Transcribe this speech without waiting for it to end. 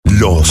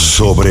Los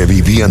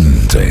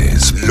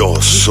sobrevivientes.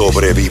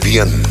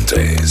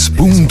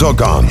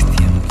 Lossobrevivientes.com.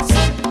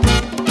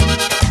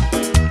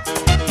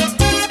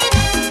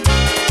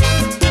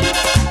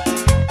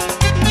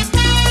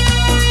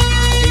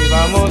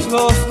 Íbamos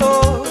los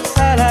dos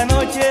al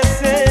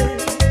anochecer,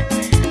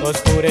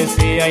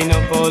 oscurecía y no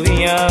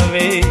podía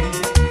ver.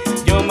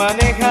 Yo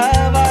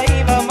manejaba,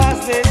 iba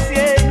más de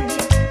 100,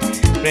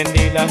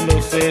 prendí las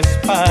luces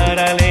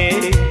para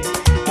leer.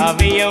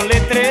 Había un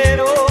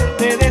letrero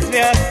de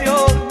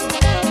desviación,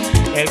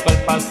 el cual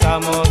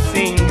pasamos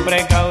sin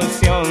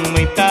precaución.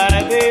 Muy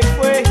tarde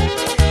fue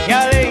y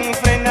al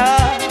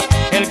enfrenar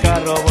el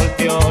carro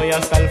volteó y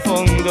hasta el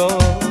fondo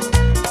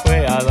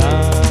fue a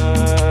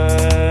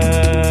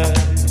dar.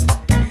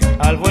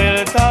 Al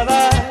vuelta a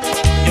dar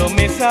yo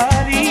me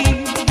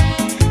salí,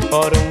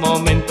 por un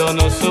momento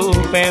no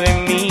supe de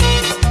mí.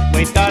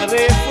 Muy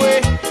tarde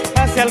fue,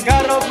 hacia el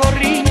carro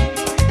corrí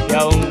y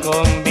aún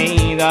con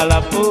vida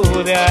la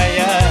pude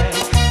hallar.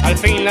 Al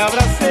fin la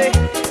abracé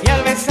y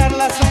al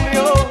besarla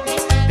sonrió,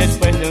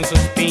 después de un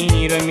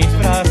suspiro en mis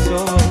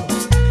brazos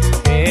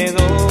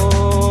quedó.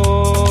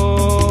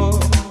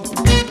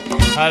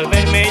 Al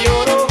verme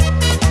lloró,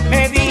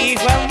 me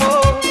dijo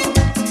amor,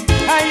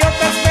 ay yo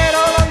te espero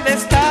donde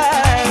está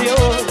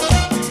Dios.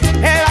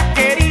 Él ha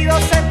querido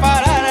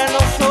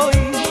separarnos hoy,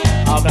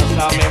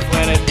 abrázame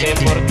fuerte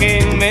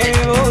porque me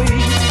voy.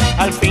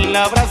 Al fin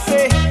la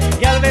abracé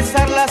y al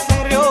besarla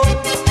sonrió,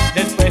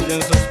 después de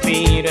un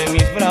suspiro en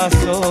mis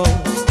brazos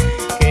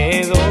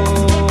quedó.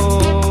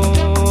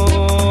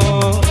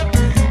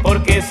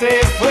 Porque se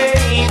fue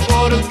y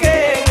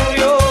porque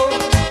murió,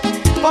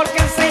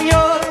 porque el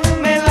Señor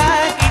me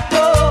la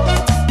quitó.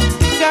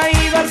 Se ha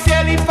ido al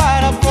cielo y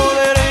para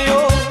poder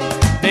yo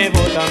debo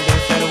también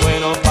ser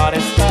bueno para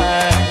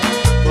estar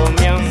con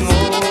mi amor.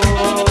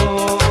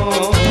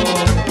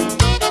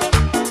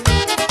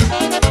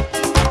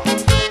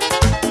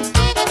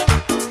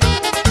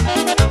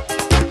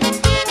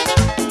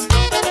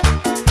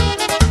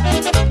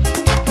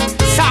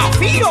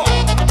 ¡Zafiro!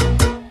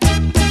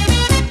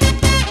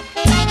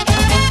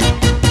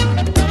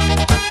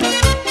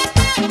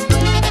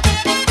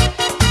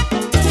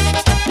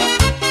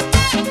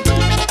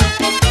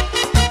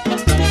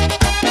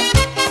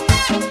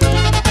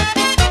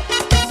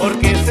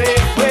 Porque se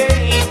fue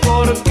y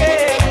porque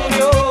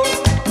murió,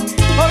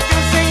 porque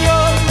el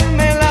Señor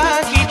me la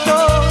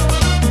quitó.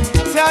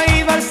 Se ha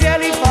ido al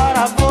cielo y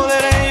para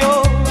poder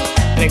yo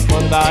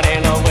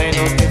recordaré lo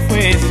bueno que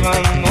fue su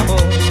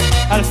amor.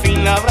 Al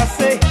fin la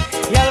abracé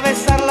y al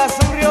besarla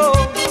sonrió,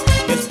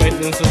 después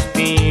de un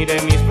suspiro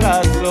en mis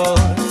brazos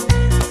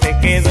se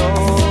quedó.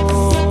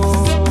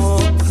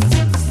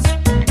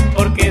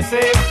 Porque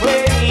se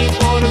fue y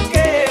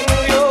porque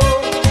murió,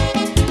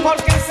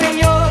 porque el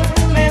Señor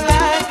me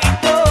la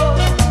quitó.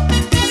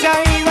 Se ha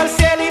ido al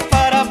cielo y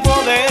para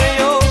poder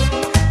yo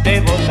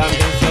debo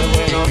también ser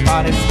bueno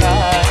para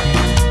estar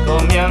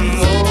con mi amor.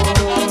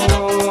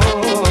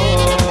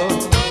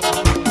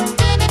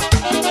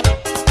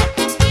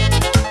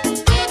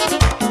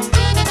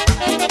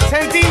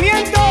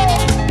 Sentimiento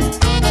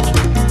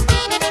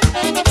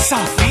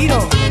Zafiro.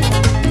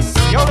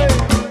 Yo le...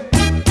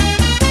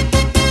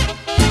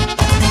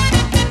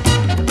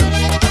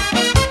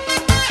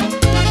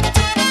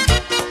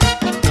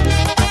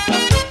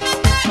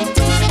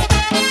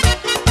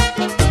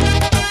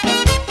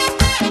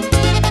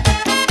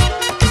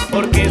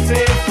 Porque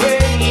se fue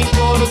y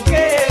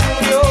porque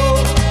murió,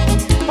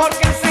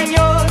 porque el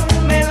Señor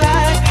me la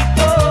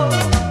quitó.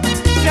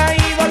 Se ha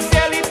ido al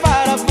cielo y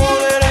para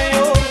poder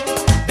yo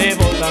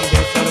debo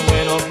también ser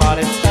bueno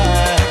para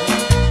estar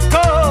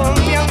con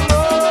mi amor.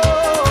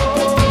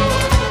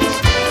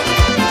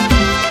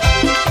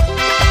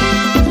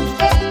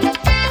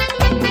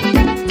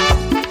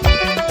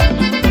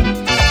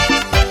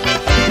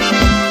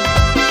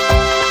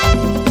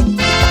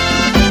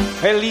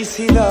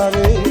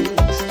 Felicidades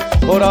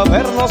por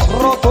habernos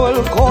roto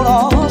el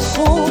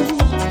corazón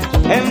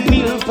en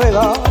 1000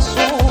 pedazos.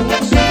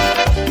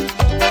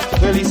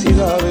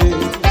 Felicidades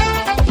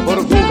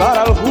por jugar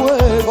al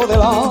juego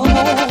del amor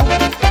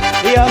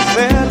y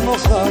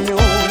hacernos daño.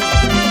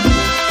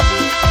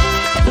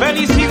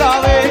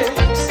 Felicidades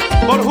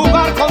por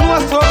jugar con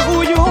nuestro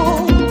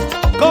orgullo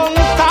con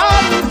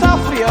tanta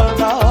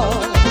frialdad.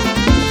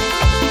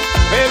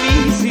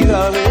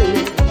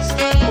 Felicidades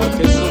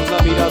porque solo la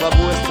mirada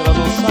vuestra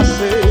nos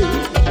hace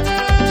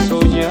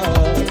soñar.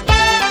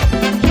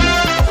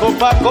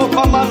 Copa a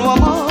copa, mano a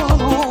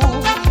mano,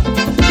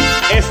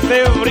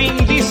 este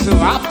brindis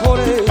va por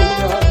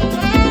ella.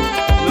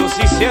 Nos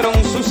hicieron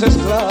sus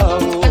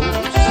esclavos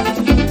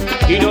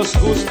y nos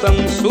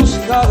gustan sus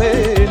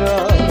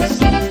caderas.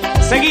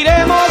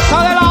 Seguiremos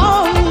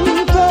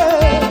adelante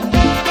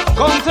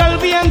contra el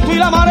viento y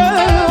la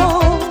marea.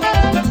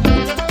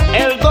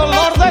 El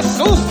dolor de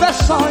sus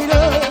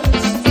desaires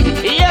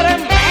hiere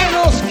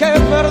menos que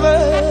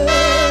perder.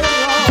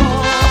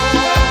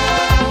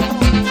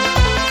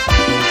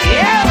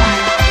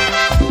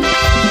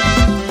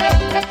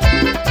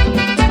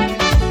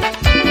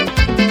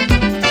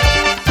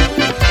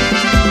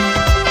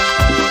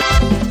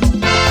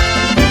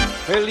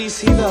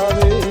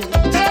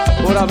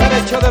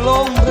 hecho del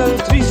hombre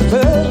el triste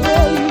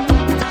rey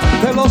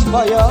de los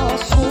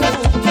payasos.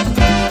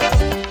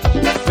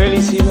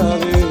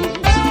 Felicidades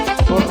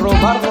por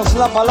robarnos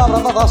la palabra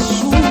dada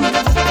azul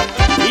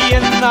y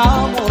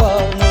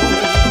enamorarnos.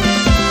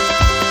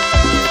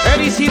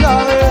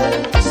 Felicidades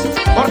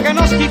porque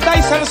nos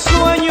quitáis el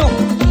sueño,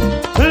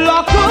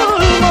 la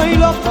calma y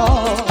la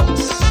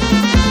paz.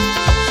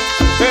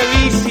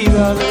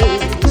 Felicidades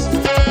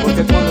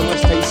porque cuando no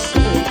estáis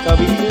cerca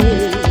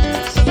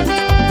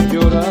vivéis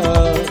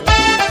llorar.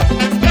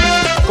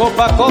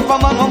 Copa a copa,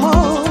 mano a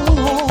mano,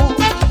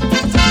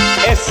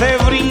 ese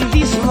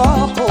brindis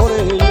va por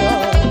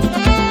ella.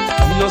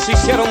 Nos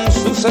hicieron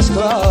sus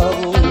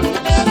esclavos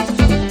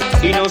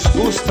y nos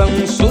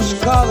gustan sus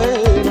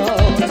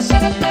cadenas.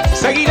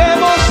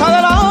 Seguiremos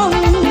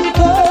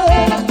adelante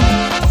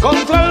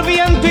contra el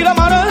viento y la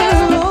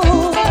marea,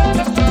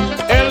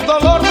 el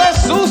dolor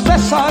de sus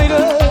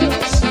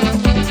desaires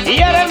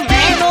hiere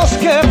menos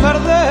que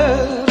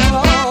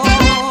perderla.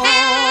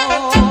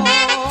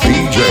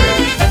 DJ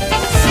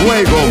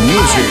Fuego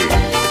Music.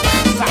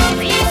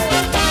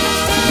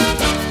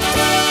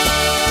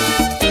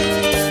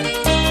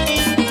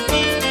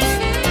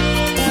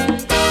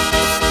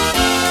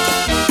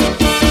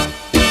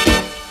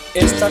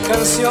 Esta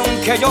canción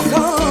que yo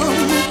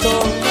canto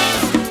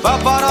va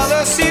para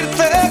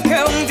decirte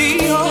que un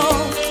día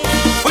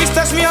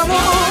fuiste mi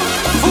amor,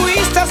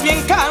 fuiste mi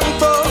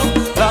encanto,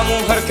 la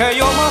mujer que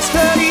yo más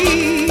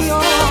quería.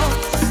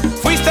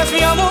 Fuiste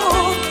mi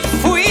amor,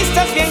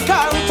 fuiste mi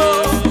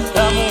encanto,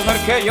 la mujer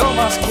que yo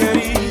más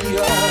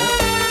quería.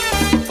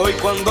 Hoy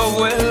cuando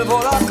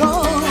vuelvo la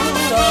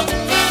cara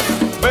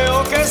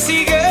veo que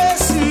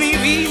sigues mi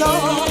vida,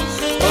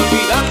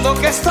 olvidando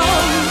que están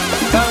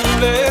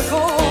tan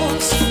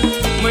lejos,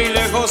 muy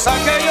lejos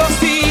aquellos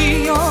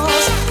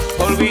días,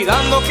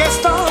 olvidando que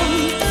están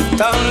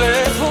tan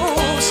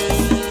lejos,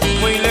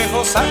 muy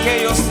lejos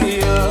aquellos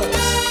días.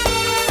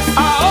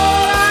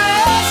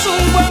 Ahora es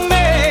un buen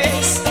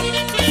mes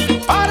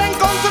para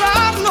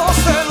encontrarnos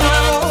de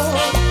nuevo.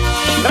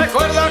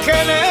 Recuerda que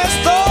en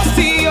estos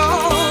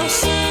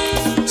días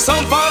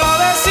son para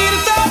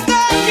decirte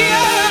te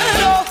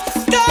quiero,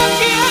 te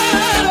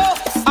quiero.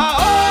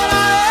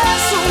 Ahora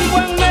es un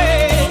buen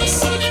mes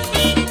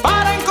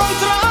para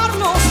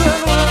encontrarnos de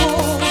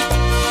nuevo.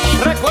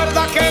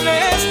 Recuerda que en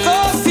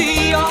estos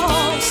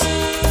días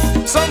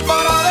son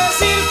para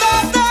decirte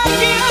te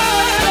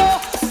quiero,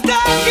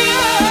 te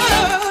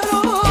quiero.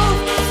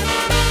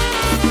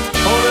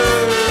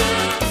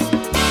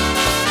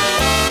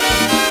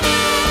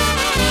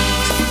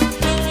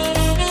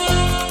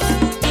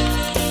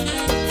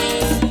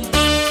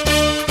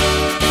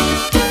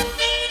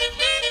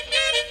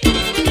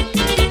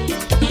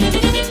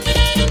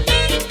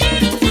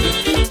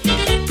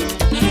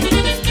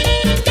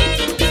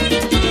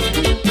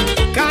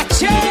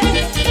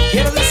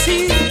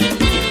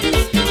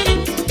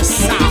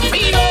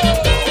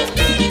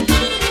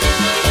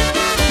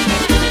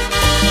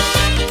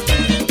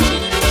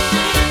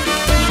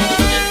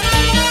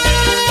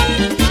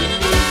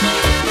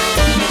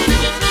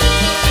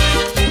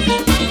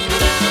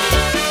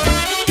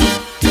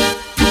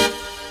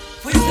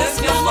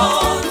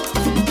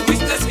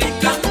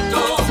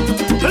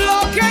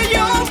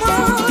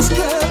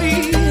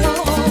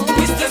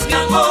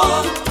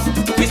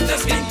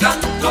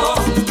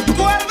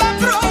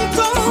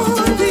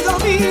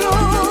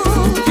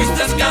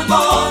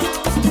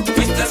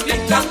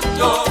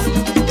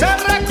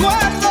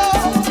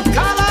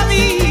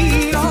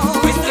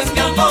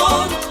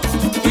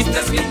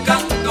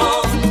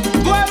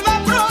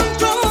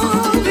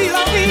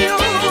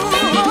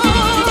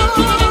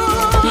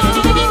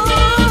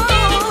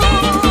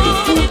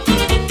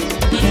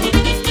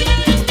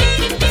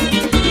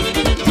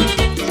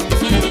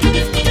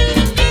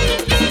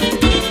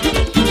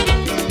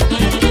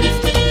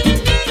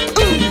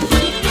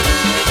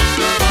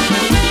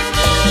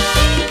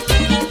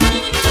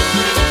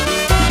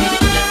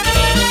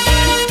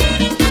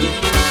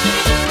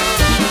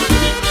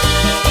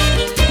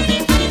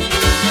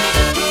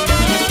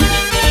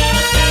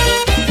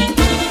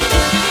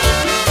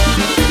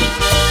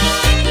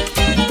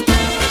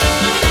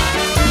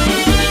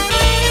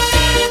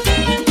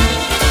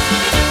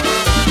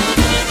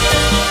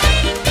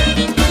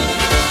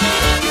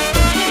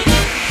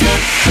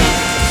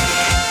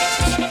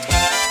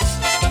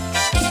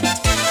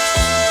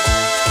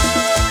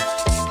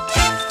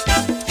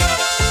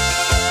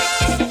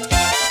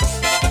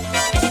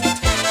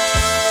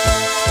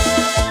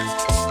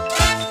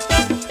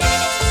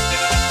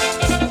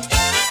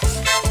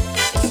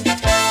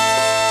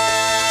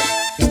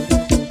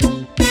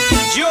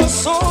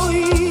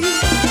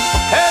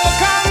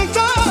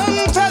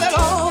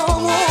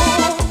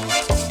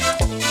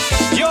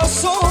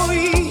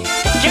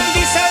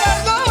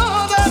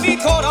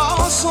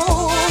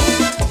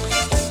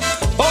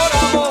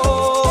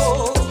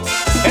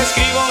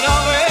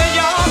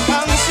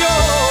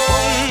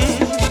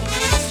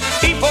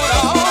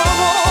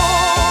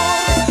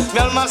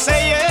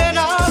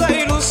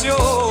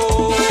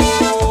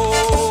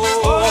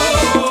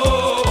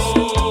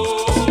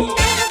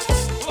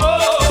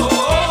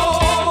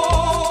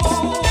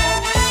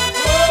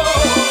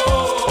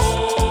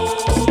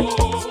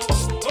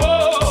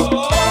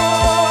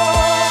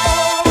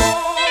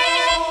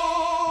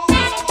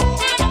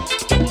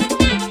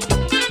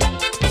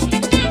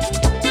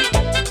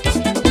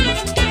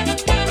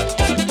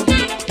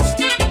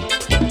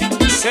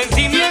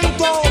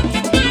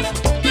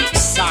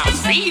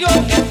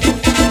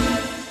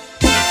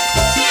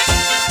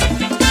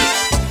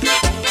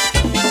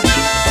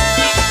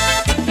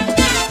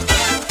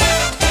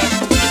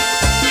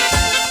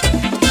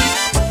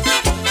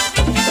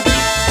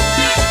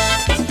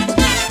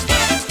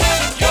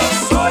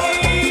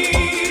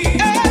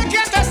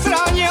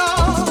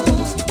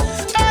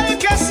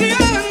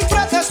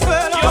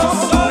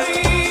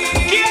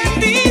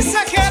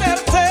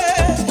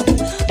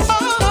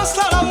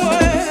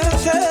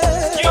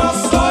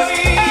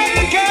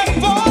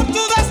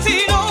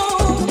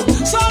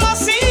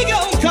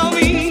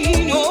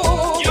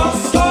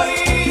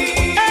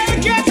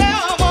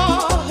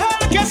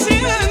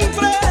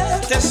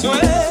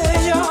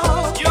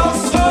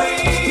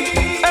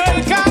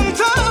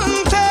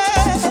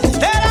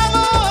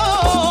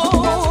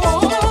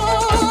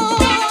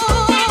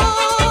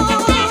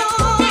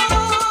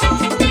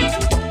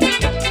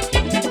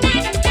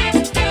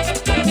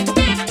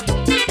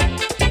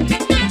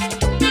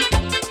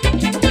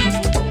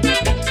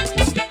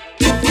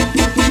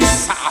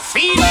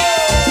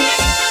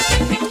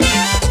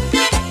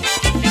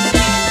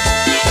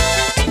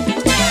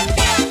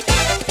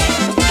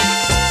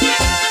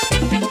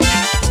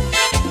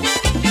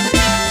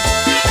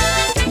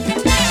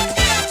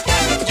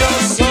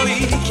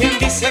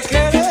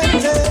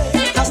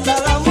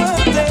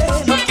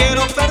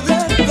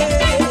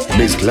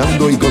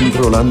 Mezclando y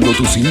controlando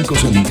tus 5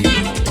 sentidos.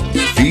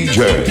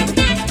 DJ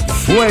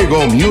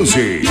Fuego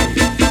Music.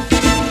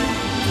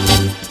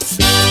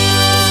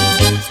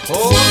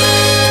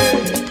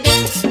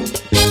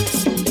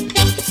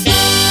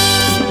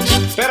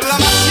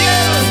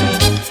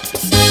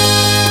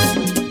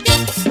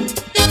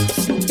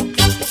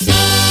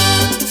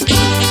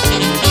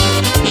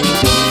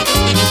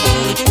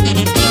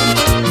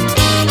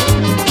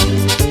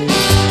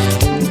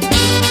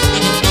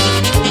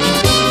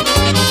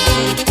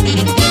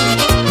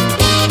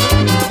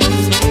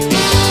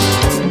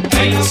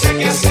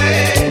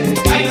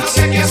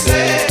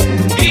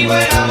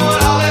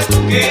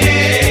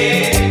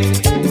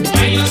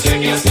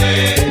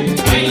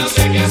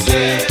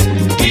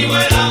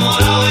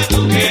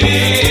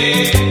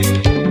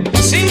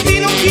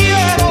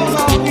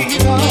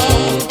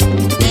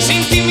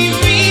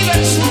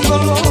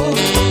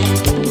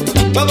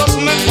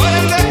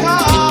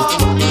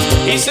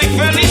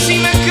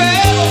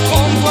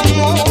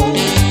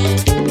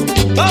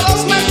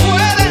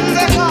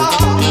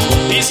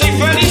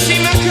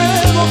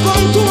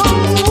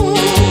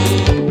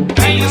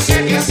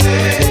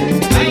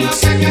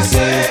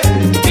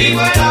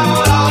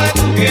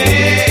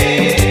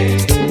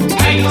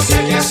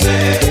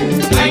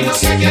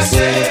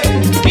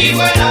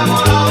 Vivo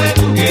enamorado de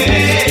tu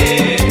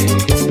querer.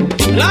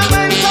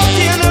 Lamento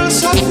tiene el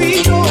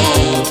Zafiro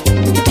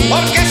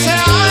porque se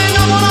ha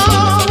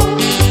enamorado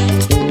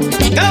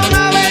de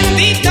una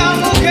bendita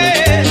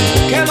mujer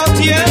que lo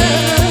tiene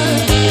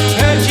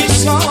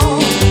hechizado.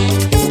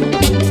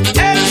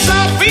 El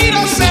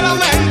Zafiro se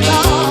lamenta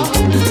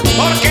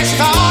porque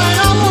está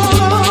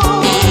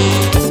enamorado.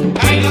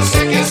 Ay, no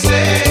sé qué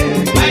hacer,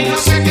 ay, no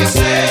sé qué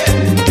hacer.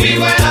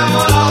 Vivo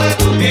enamorado de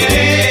tu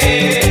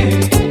querer.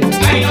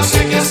 Ay, no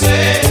sé qué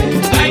hacer,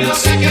 ay, no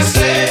sé qué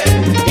hacer.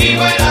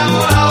 Vivo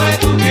enamorado de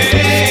tu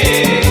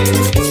querer.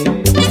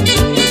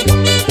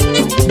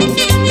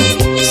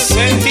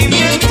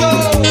 Sentimiento,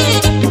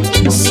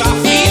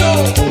 Zafiro.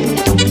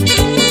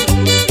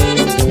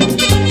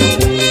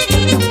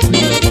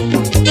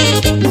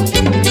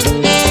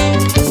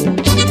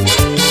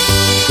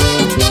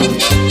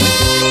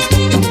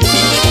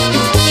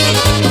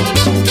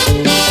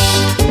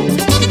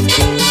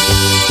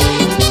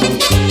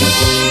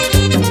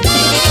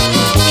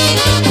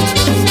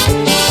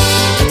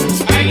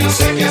 Ay, no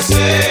sé qué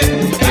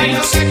hacer, ay,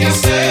 no sé qué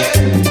hacer.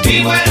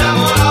 Vivo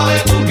enamorado de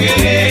tu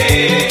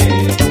querer.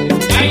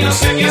 Ay, no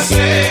sé qué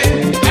hacer,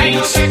 ay,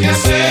 no sé qué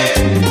hacer.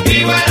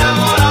 Vivo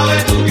enamorado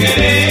de tu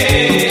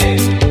querer.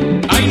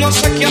 Ay, no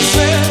sé qué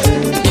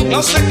hacer,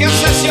 no sé qué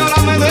hacer si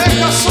ahora me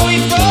dejas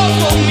solito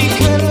con mi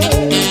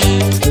querer.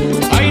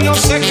 Ay, no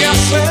sé qué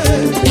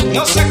hacer,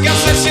 no sé qué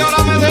hacer si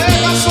ahora me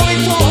dejas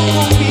solito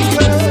con mi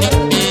querer.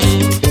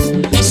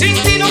 Sin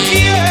ti no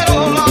quiero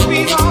la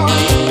vida,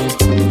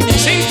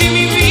 sin ti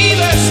mi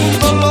vida es un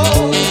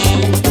dolor.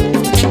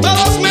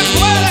 Todos me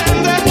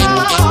pueden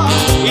dejar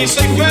y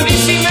soy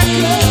feliz y me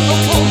quedo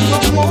con tu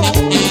amor.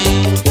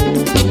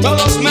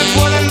 Todos me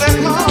pueden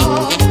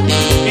dejar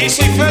y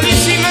soy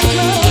feliz y me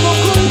quedo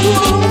con tu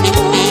amor.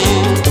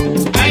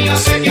 Ay, no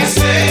sé qué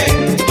hacer,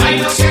 ay,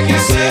 no sé qué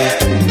hacer.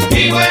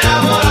 Vivo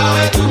enamorado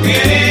de tu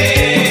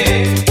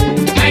querer.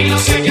 Ay, no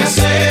sé qué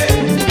hacer,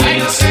 ay,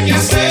 no sé qué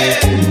hacer.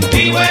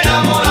 Vivo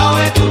enamorado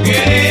de tu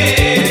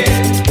querer.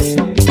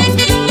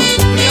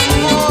 Mi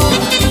amor,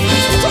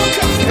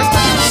 toca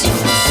más.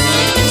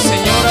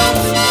 Señora,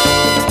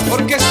 ¿por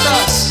qué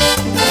estás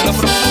en lo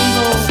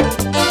profundo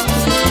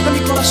de mi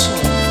corazón?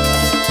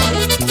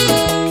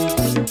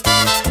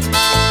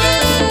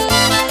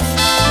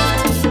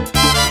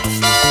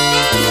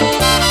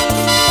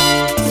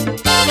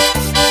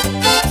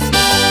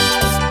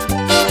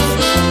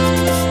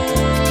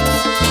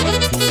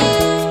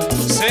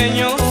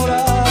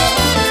 Señora,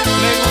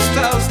 me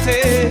gusta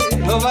usted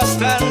lo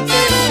bastante.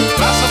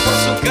 Paso por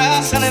su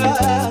casa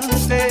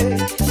adelante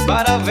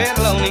para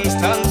verla un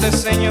instante,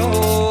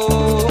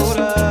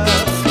 señora.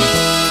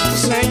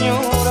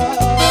 Señora,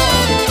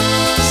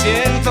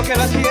 siento que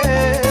la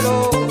quiero.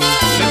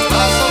 Me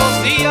paso los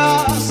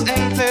días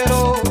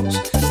enteros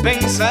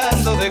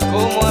pensando de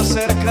cómo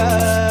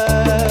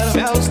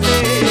acercarme a usted.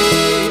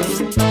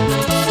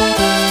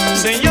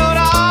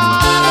 Señora,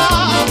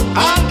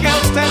 aunque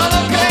usted no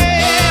lo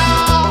crea,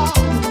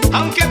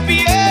 aunque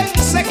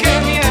piense que